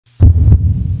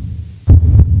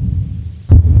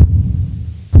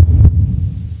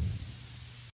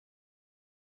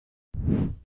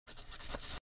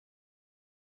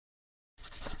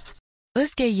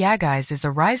Özge Yağız is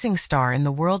a rising star in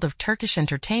the world of Turkish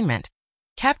entertainment,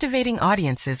 captivating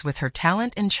audiences with her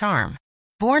talent and charm.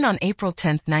 Born on April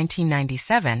 10,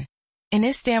 1997, in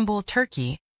Istanbul,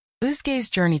 Turkey, Özge's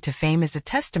journey to fame is a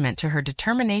testament to her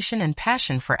determination and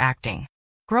passion for acting.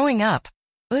 Growing up,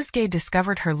 Özge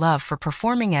discovered her love for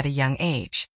performing at a young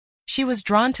age. She was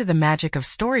drawn to the magic of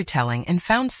storytelling and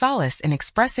found solace in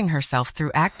expressing herself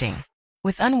through acting.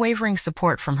 With unwavering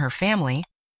support from her family,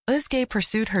 Özge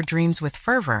pursued her dreams with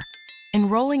fervor,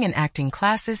 enrolling in acting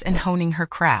classes and honing her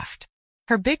craft.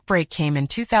 Her big break came in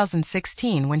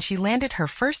 2016 when she landed her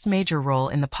first major role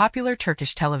in the popular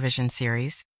Turkish television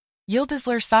series,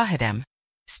 Yıldızlar Sahidem,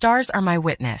 Stars Are My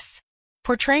Witness.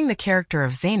 Portraying the character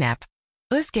of Zeynep,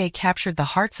 Özge captured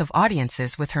the hearts of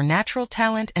audiences with her natural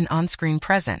talent and on-screen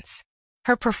presence.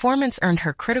 Her performance earned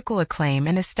her critical acclaim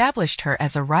and established her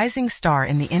as a rising star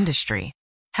in the industry.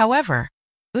 However,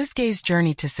 Özge's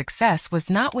journey to success was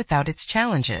not without its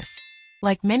challenges.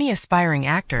 Like many aspiring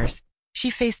actors, she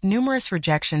faced numerous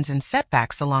rejections and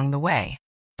setbacks along the way.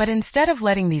 But instead of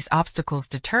letting these obstacles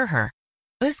deter her,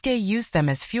 Özge used them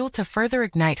as fuel to further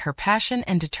ignite her passion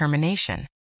and determination.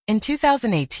 In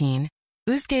 2018,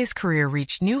 Özge's career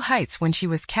reached new heights when she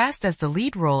was cast as the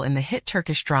lead role in the hit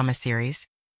Turkish drama series,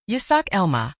 Yasak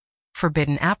Elma,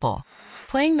 Forbidden Apple.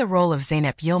 Playing the role of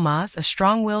Zeynep Yılmaz, a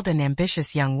strong-willed and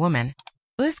ambitious young woman,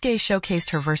 Özge showcased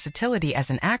her versatility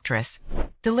as an actress,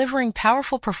 delivering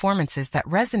powerful performances that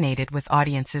resonated with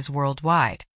audiences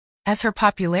worldwide. As her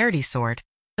popularity soared,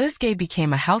 Özge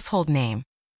became a household name,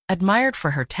 admired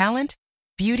for her talent,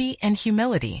 beauty, and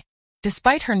humility.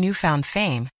 Despite her newfound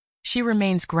fame, she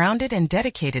remains grounded and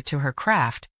dedicated to her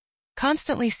craft,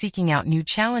 constantly seeking out new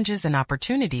challenges and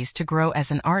opportunities to grow as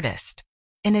an artist.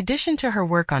 In addition to her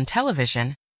work on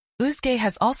television, Özge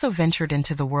has also ventured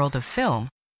into the world of film,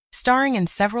 starring in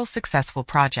several successful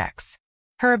projects.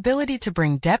 Her ability to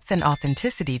bring depth and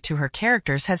authenticity to her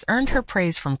characters has earned her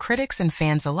praise from critics and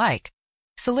fans alike,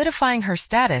 solidifying her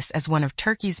status as one of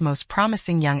Turkey's most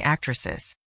promising young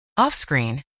actresses.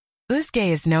 Off-screen, Özge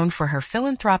is known for her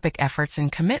philanthropic efforts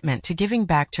and commitment to giving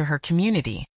back to her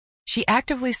community. She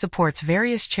actively supports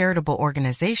various charitable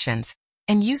organizations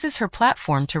and uses her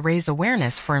platform to raise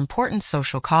awareness for important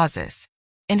social causes.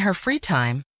 In her free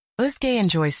time, Özge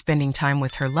enjoys spending time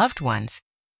with her loved ones,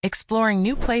 exploring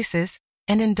new places,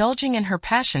 and indulging in her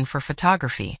passion for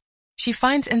photography. She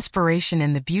finds inspiration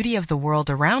in the beauty of the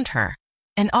world around her,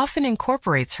 and often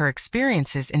incorporates her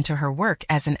experiences into her work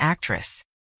as an actress.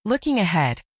 Looking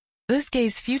ahead,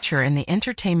 Özge's future in the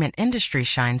entertainment industry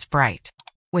shines bright.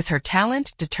 With her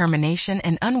talent, determination,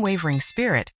 and unwavering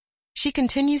spirit, she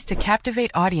continues to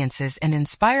captivate audiences and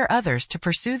inspire others to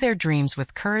pursue their dreams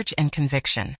with courage and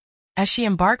conviction. As she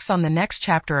embarks on the next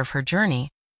chapter of her journey,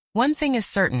 one thing is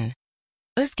certain: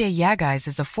 Özge Yağız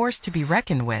is a force to be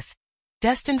reckoned with,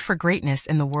 destined for greatness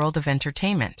in the world of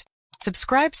entertainment.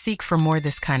 Subscribe, seek for more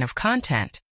this kind of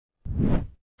content.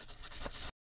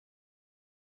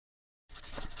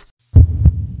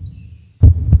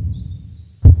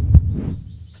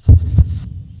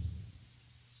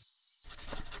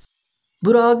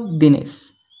 Burak Deniz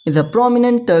is a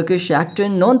prominent Turkish actor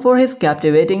known for his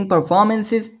captivating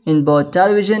performances in both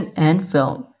television and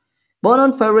film. Born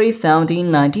on February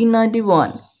 17,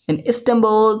 1991, in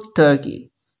Istanbul,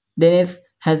 Turkey, Deniz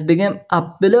has become a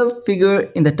beloved figure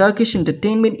in the Turkish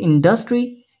entertainment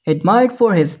industry, admired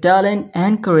for his talent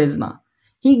and charisma.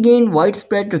 He gained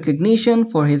widespread recognition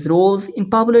for his roles in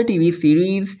popular TV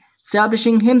series,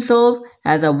 establishing himself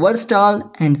as a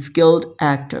versatile and skilled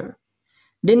actor.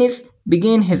 Deniz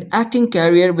began his acting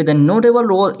career with a notable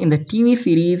role in the TV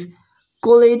series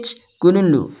College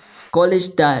Gönüllü,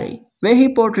 College Diary, where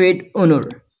he portrayed Onur.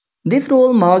 This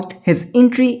role marked his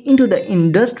entry into the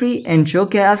industry and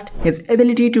showcased his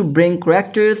ability to bring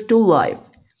characters to life.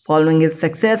 Following his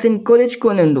success in College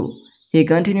Gönüllü, he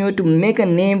continued to make a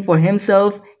name for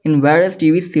himself in various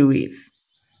TV series.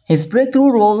 His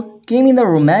breakthrough role came in the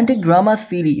romantic drama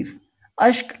series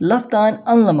Aşk Laftan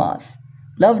Anlamaz,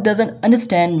 Love Doesn't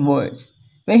Understand Words,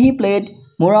 where he played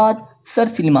Murat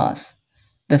Sarsilmaz.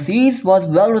 The series was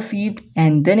well received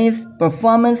and Deniz's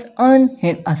performance earned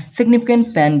him a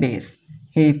significant fan base.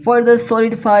 He further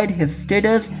solidified his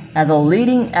status as a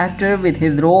leading actor with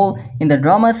his role in the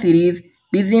drama series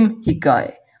Bizim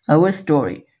Hikaye, Our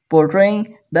Story,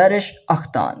 portraying Barış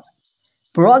Aktan.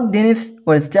 Burak Deniz's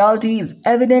versatility is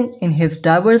evident in his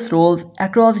diverse roles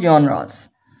across genres.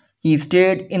 He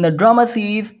starred in the drama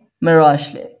series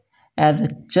Meraşlı as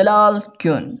Jalal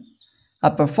Kun,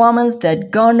 a performance that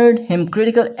garnered him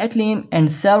critical acclaim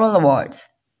and several awards.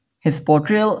 His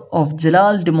portrayal of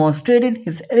Jalal demonstrated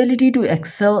his ability to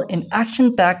excel in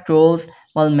action-packed roles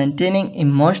while maintaining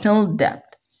emotional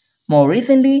depth. More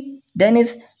recently,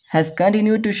 Deniz has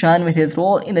continued to shine with his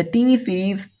role in the TV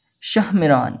series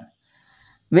Shahmiran,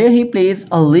 where he plays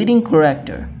a leading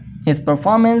character. His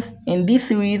performance in this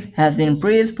series has been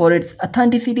praised for its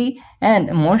authenticity and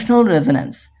emotional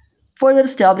resonance, further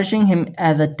establishing him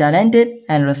as a talented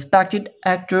and respected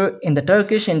actor in the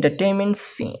Turkish entertainment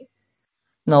scene.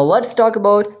 Now let's talk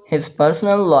about his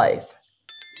personal life.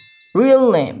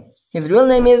 Real name. His real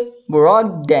name is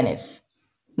Burak Deniz.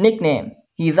 Nickname.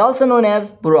 He is also known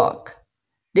as Burak.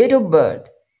 Date of birth.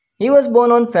 He was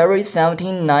born on February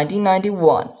 17,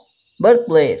 1991.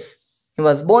 Birthplace. He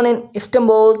was born in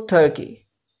Istanbul, Turkey.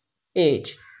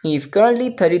 Age. He is currently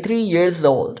 33 years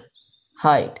old.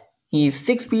 Height. He is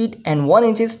 6 feet and 1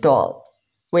 inches tall.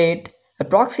 Weight.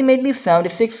 Approximately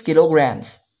 76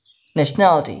 kilograms.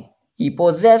 Nationality. He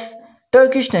possesses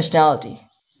Turkish nationality.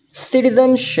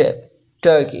 Citizenship.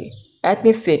 Turkey.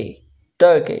 Ethnicity.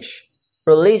 Turkish.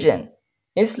 Religion.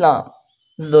 Islam.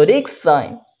 Zodiac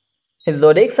sign. His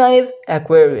zodiac sign is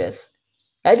Aquarius.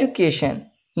 Education.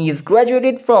 He is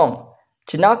graduated from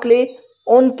Çanakkale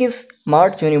Onkis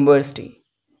Mart University.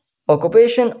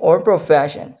 Occupation or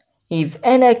profession. He is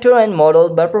an actor and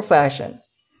model by profession.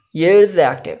 Years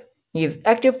active. He is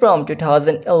active from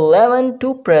 2011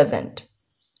 to present.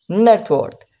 Net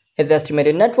worth. His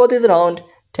estimated net worth is around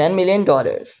 $10 million.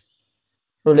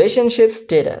 Relationship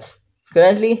status.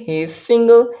 Currently he is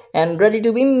single and ready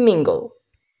to be mingle.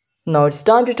 Now it's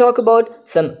time to talk about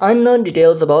some unknown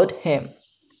details about him.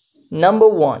 Number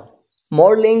 1.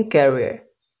 Modeling career.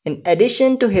 In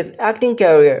addition to his acting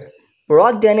career,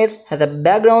 Burak Deniz has a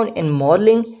background in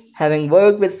modeling, having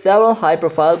worked with several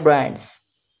high-profile brands.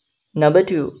 Number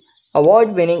 2.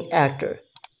 Award-winning actor.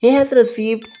 He has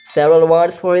received several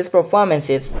awards for his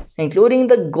performances, including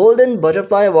the Golden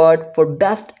Butterfly Award for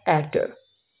Best Actor.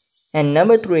 And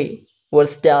number 3.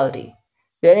 Versatility.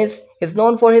 Deniz is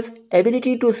known for his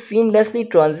ability to seamlessly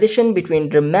transition between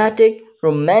dramatic,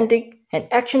 romantic, and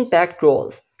action-packed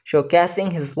roles,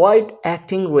 showcasing his wide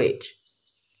acting range.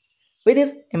 With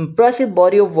his impressive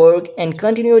body of work and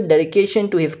continued dedication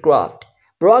to his craft,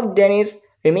 Burak Deniz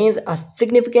remains a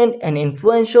significant and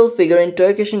influential figure in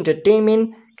Turkish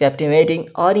entertainment, captivating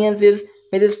audiences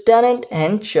with his talent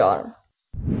and charm.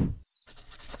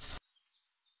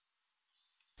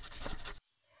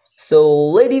 So,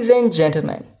 ladies and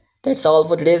gentlemen, that's all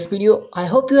for today's video. I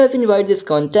hope you have enjoyed this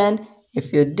content.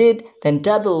 If you did, then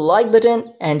tap the like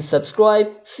button and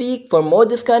subscribe. Seek for more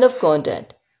this kind of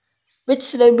content. Which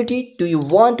celebrity do you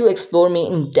want to explore me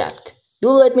in depth? Do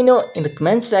let me know in the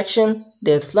comment section.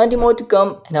 There's plenty more to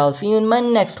come and I'll see you in my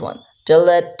next one. Till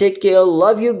that, take care,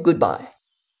 love you, goodbye.